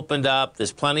lines are opened up,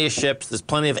 there's plenty of ships, there's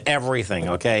plenty of everything,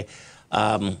 okay?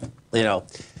 And you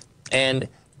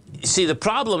see, the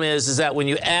problem is that when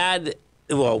you add,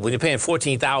 well, when you're paying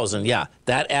 $14,000, yeah,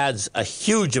 that adds a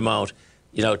huge amount,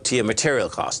 to your material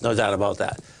costs, no doubt about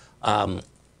that.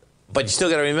 But you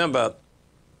still got to remember,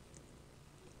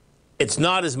 it's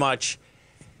not as much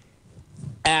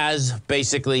as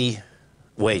basically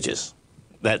wages.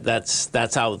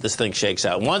 That's how this thing shakes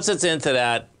out. Once it's into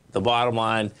that, the bottom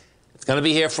line, it's going to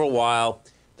be here for a while.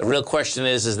 The real question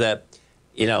is that,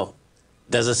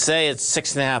 does it say it's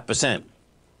 6.5%?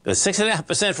 Because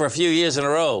 6.5% for a few years in a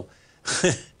row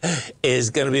is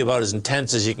going to be about as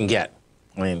intense as you can get.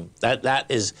 I mean, that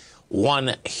is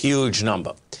one huge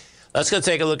number. Let's go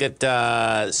take a look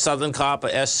at Southern Copper,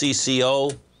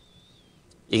 SCCO.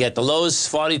 You get the lows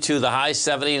 42, the high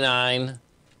 79.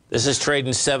 This is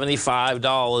trading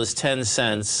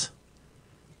 $75.10.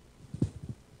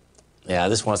 Yeah,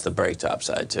 this wants to break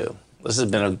topside too. This has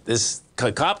been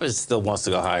copper still wants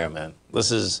to go higher, man.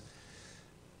 Look at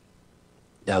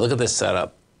this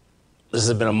setup. This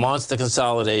has been a monster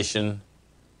consolidation.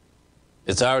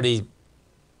 It's already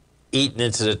eaten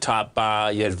into the top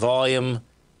bar. You had volume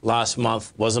last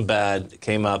month, wasn't bad, it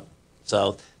came up.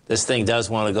 So this thing does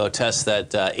want to go test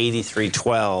that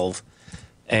 83.12.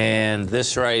 And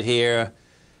this right here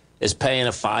is paying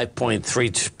a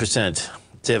 5.3%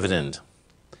 dividend.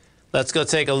 Let's go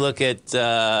take a look at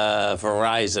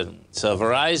Verizon. So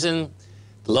Verizon,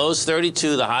 the low's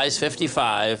 32, the high's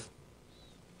 55.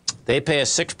 They pay a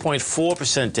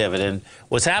 6.4% dividend.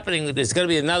 What's happening, there's going to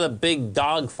be another big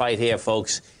dog fight here,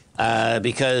 folks,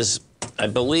 because I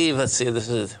believe, let's see, this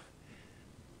is,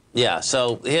 yeah,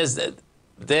 so here's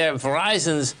their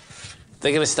Verizon's,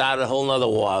 they're going to start a whole nother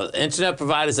war. Internet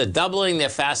providers are doubling their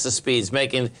fastest speeds,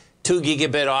 making 2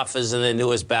 gigabit offers in their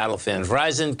newest battle plan.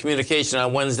 Verizon Communication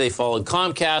on Wednesday followed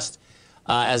Comcast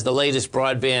as the latest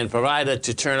broadband provider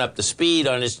to turn up the speed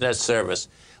on internet service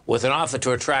with an offer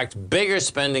to attract bigger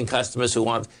spending customers who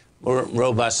want more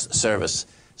robust service.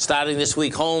 Starting this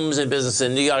week, homes and businesses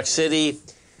in New York City,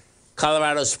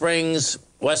 Colorado Springs,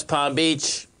 West Palm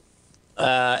Beach,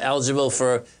 eligible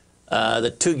for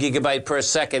the 2 gigabyte per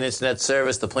second internet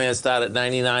service. The plan starts at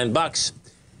 $99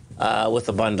 with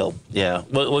the bundle. Yeah,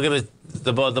 we're gonna.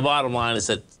 The bottom line is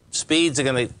that speeds are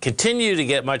going to continue to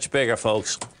get much bigger,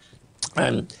 folks,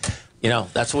 and you know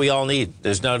that's what we all need.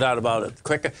 There's no doubt about it.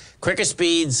 Quicker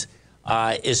speeds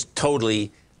is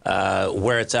totally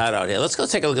where it's at out here. Let's go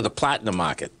take a look at the platinum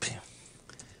market.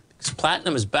 Because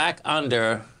platinum is back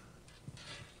under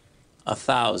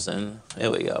 1,000. Here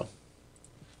we go.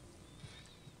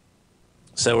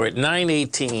 So we're at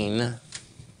 918.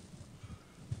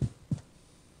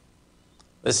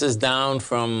 This is down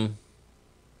from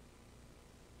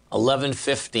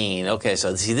 1115. Okay,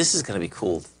 so see, this is going to be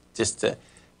cool just to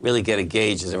really get a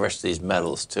gauge of the rest of these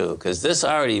metals too, because this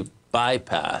already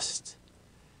bypassed.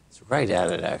 It's right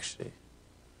at it actually.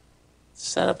 It's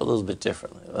set up a little bit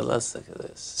differently. Well, let's look at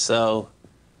this. So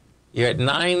you're at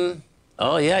 9.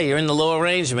 Oh yeah, you're in the lower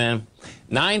range, man.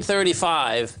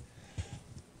 935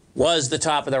 was the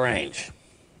top of the range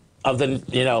of the,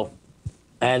 you know,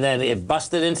 and then it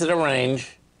busted into the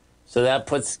range, so that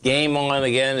puts game on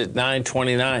again at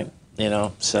 929. You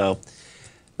know, so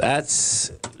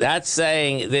that's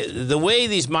saying the way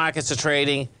these markets are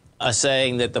trading are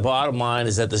saying that the bottom line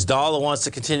is that this dollar wants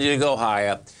to continue to go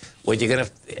higher. What you're going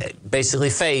to basically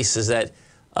face is that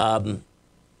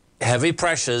heavy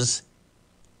pressures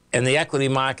in the equity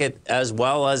market as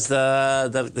well as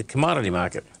the commodity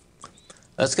market.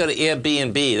 Let's go to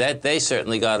Airbnb. That they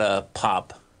certainly got a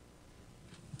pop.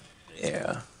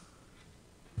 Yeah.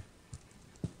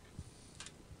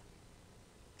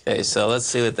 Okay, so let's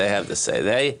see what they have to say.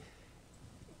 They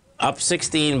up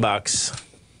 $16.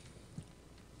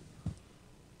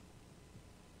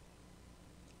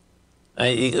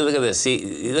 You look at this.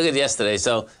 See, you look at yesterday.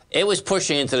 So it was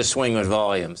pushing into the swing with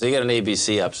volume. So you got an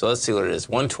ABC up. So let's see what it is.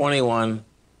 121.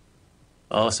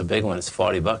 Oh, it's a big one. It's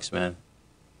 $40, man.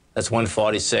 That's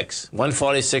 146.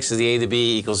 146 is the A to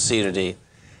B equals C to D.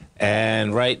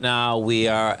 And right now we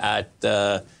are at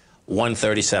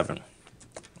 137.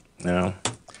 You know?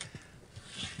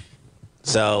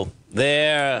 So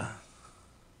there.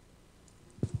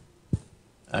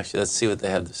 Actually, let's see what they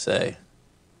have to say.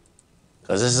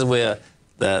 Because this is where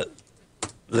the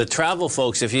travel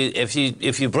folks, if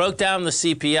you broke down the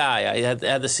CPI, I had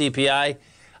the CPI.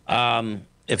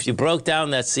 If you broke down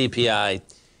that CPI,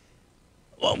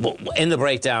 in the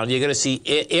breakdown, you're going to see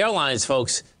airlines,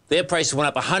 folks, their prices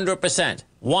went up 100%.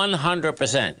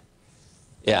 100%.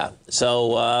 Yeah. So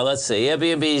let's see.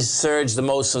 Airbnb surged the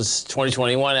most since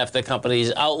 2021 after the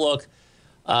company's outlook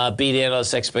beat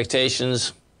analyst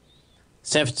expectations.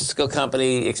 San Francisco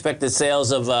company expected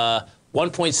sales of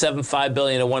 1.75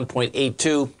 billion to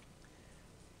 1.82.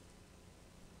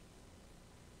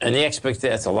 And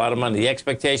that's a lot of money. The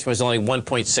expectation was only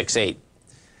 1.68.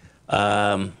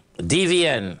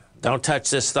 DVN, don't touch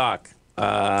this stock.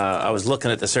 I was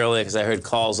looking at this earlier because I heard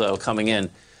calls coming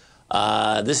in.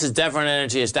 This is Devon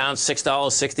Energy. It's down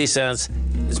 $6.60.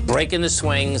 It's breaking the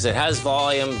swings. It has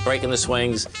volume, breaking the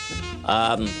swings.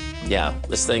 Yeah,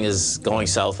 this thing is going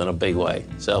south in a big way.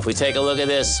 So if we take a look at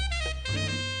this,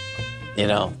 you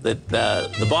know, the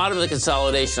bottom of the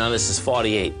consolidation on this is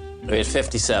 48. We're at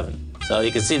 57. So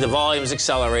you can see the volume's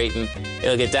accelerating.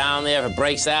 It'll get down there. If it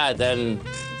breaks that, then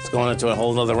it's going into a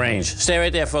whole nother range. Stay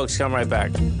right there, folks. Come right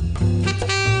back.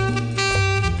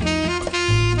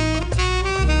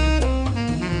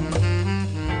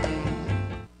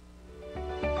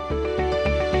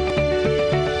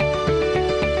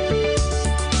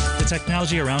 The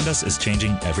technology around us is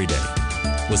changing every day.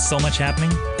 With so much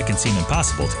happening, it can seem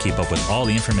impossible to keep up with all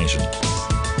the information.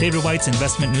 David White's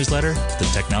investment newsletter, The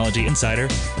Technology Insider,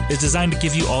 is designed to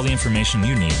give you all the information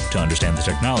you need to understand the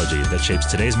technology that shapes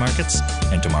today's markets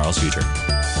and tomorrow's future.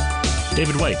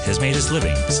 David White has made his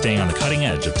living staying on the cutting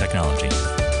edge of technology.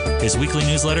 His weekly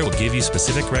newsletter will give you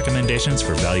specific recommendations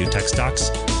for value tech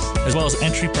stocks, as well as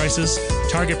entry prices,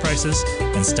 target prices,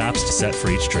 and stops to set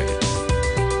for each trade.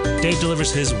 Dave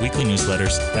delivers his weekly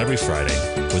newsletters every Friday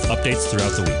with updates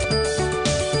throughout the week.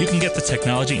 You can get the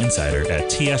Technology Insider at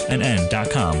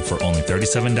TFNN.com for only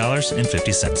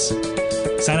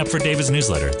 $37.50. Sign up for David's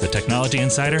newsletter, The Technology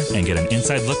Insider, and get an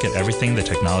inside look at everything the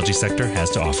technology sector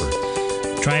has to offer.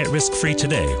 Try it risk-free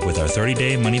today with our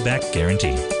 30-day money-back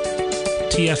guarantee.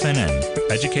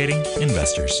 TFNN, educating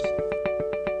investors.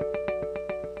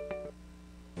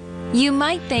 You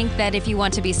might think that if you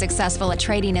want to be successful at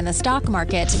trading in the stock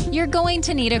market, you're going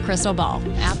to need a crystal ball.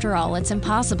 After all, it's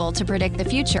impossible to predict the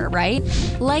future, right?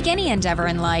 Like any endeavor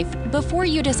in life, before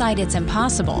you decide it's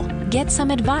impossible, get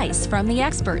some advice from the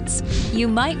experts. You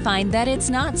might find that it's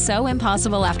not so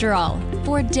impossible after all.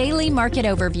 For daily market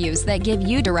overviews that give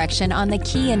you direction on the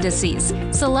key indices,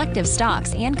 selective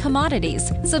stocks, and commodities,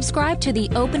 subscribe to the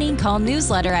Opening Call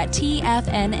newsletter at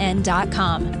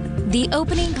TFNN.com. The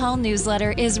Opening Call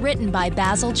newsletter is written by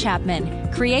Basil Chapman,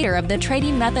 creator of the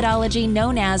trading methodology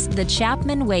known as the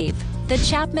Chapman Wave. The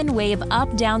Chapman Wave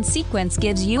up-down sequence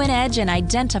gives you an edge in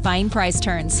identifying price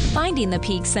turns, finding the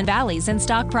peaks and valleys in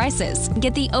stock prices.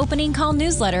 Get the Opening Call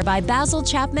newsletter by Basil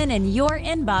Chapman in your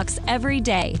inbox every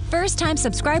day. First-time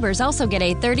subscribers also get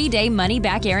a 30-day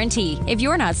money-back guarantee. If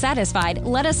you're not satisfied,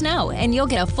 let us know, and you'll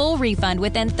get a full refund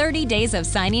within 30 days of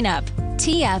signing up.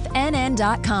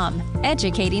 TFNN.com,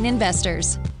 educating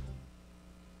investors.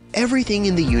 Everything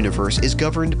in the universe is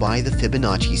governed by the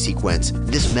Fibonacci sequence.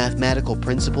 This mathematical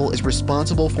principle is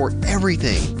responsible for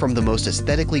everything from the most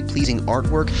aesthetically pleasing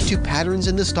artwork to patterns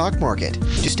in the stock market.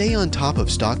 To stay on top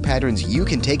of stock patterns you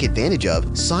can take advantage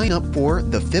of, sign up for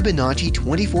the Fibonacci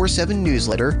 24/7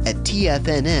 newsletter at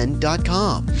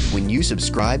TFNN.com. When you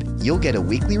subscribe, you'll get a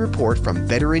weekly report from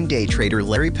veteran day trader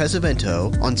Larry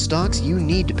Pesavento on stocks you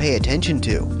need to pay attention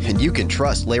to. And you can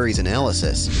trust Larry's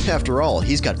analysis. After all,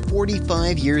 he's got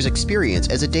 45 years experience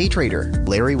as a day trader.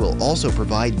 Larry will also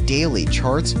provide daily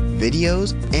charts,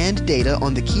 videos, and data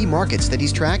on the key markets that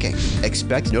he's tracking.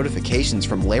 Expect notifications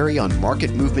from Larry on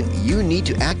market movement you need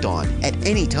to act on at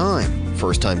any time.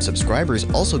 First-time subscribers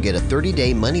also get a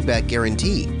 30-day money-back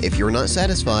guarantee. If you're not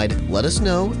satisfied, let us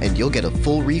know and you'll get a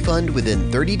full refund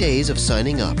within 30 days of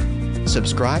signing up.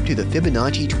 Subscribe to the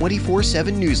Fibonacci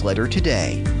 24/7 newsletter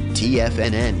today.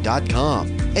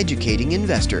 TFNN.com, educating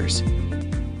investors.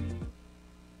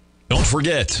 Don't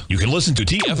forget, you can listen to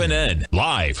TFNN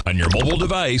live on your mobile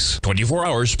device 24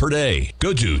 hours per day.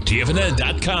 Go to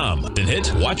TFNN.com, then hit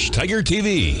Watch Tiger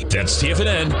TV. That's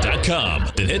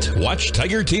TFNN.com, then hit Watch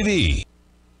Tiger TV.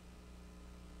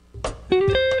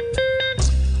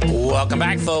 Welcome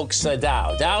back, folks.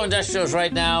 Dow Industrials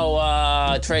right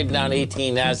now trading down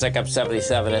 18, NASDAQ up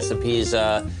 77, S&P's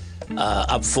up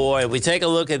 4. If we take a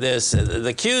look at this,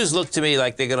 the Qs look to me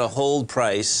like they're going to hold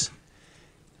price.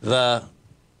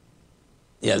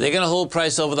 Yeah, they're going to hold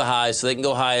price over the high, so they can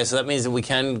go higher. So that means that we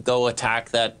can go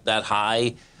attack that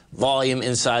high volume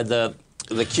inside the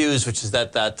Qs, which is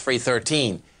that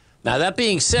 313. Now, that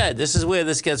being said, this is where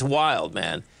this gets wild,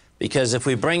 man, because if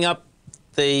we bring up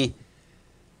the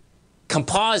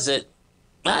composite,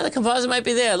 the composite might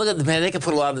be there. Look at the man; they can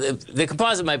put a lot of the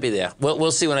composite might be there. We'll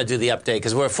see when I do the update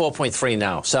because we're at 4.3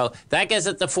 now. So that gets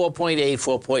it to 4.8,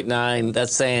 4.9.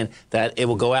 That's saying that it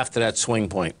will go after that swing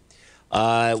point.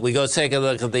 We go take a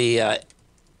look at the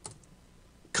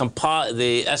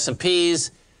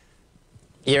S&Ps.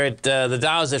 You're at the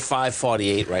Dow's at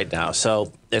 548 right now.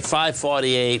 So at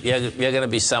 548, you're going to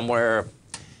be somewhere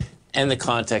in the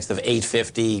context of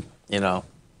 850, you know.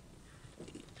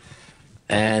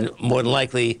 And more than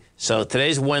likely, so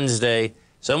today's Wednesday.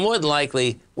 So more than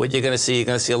likely, what you're going to see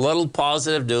a little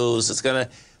positive news. It's going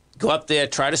to go up there,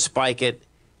 try to spike it.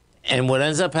 And what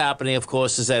ends up happening, of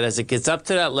course, is that as it gets up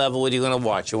to that level, what are you going to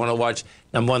watch? You want to watch,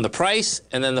 number one, the price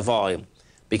and then the volume.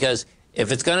 Because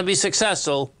if it's going to be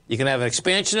successful, you can have an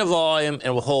expansion of volume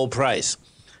and will hold price.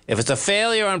 If it's a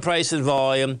failure on price and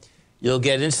volume, you'll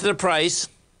get into the price,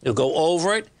 you'll go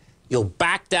over it, you'll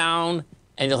back down,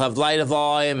 and you'll have lighter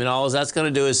volume, and all that's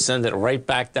going to do is send it right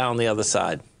back down the other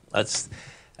side. That's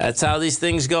That's how these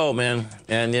things go, man.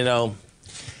 And, you know,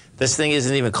 this thing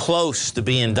isn't even close to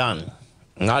being done.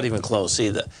 Not even close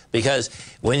either. Because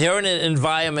when you're in an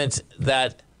environment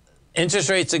that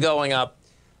interest rates are going up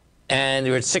and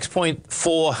you're at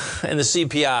 6.4 in the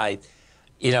CPI,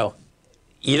 you know,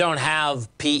 you don't have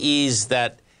PEs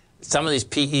that, some of these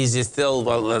PEs are still,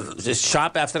 well, just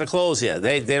shop after the close here.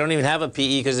 They don't even have a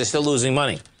PE because they're still losing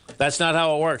money. That's not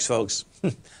how it works, folks.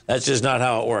 That's just not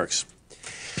how it works.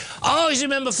 Always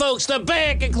remember, folks, the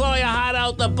bear can claw your heart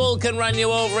out, the bull can run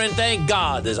you over, and thank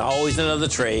God there's always another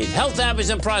trade. Health, happiness,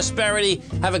 and prosperity.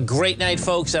 Have a great night,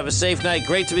 folks. Have a safe night.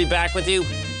 Great to be back with you.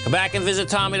 Come back and visit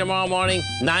Tommy tomorrow morning,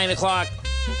 9 o'clock.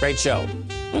 Great show.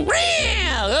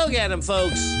 Go get him,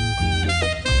 folks.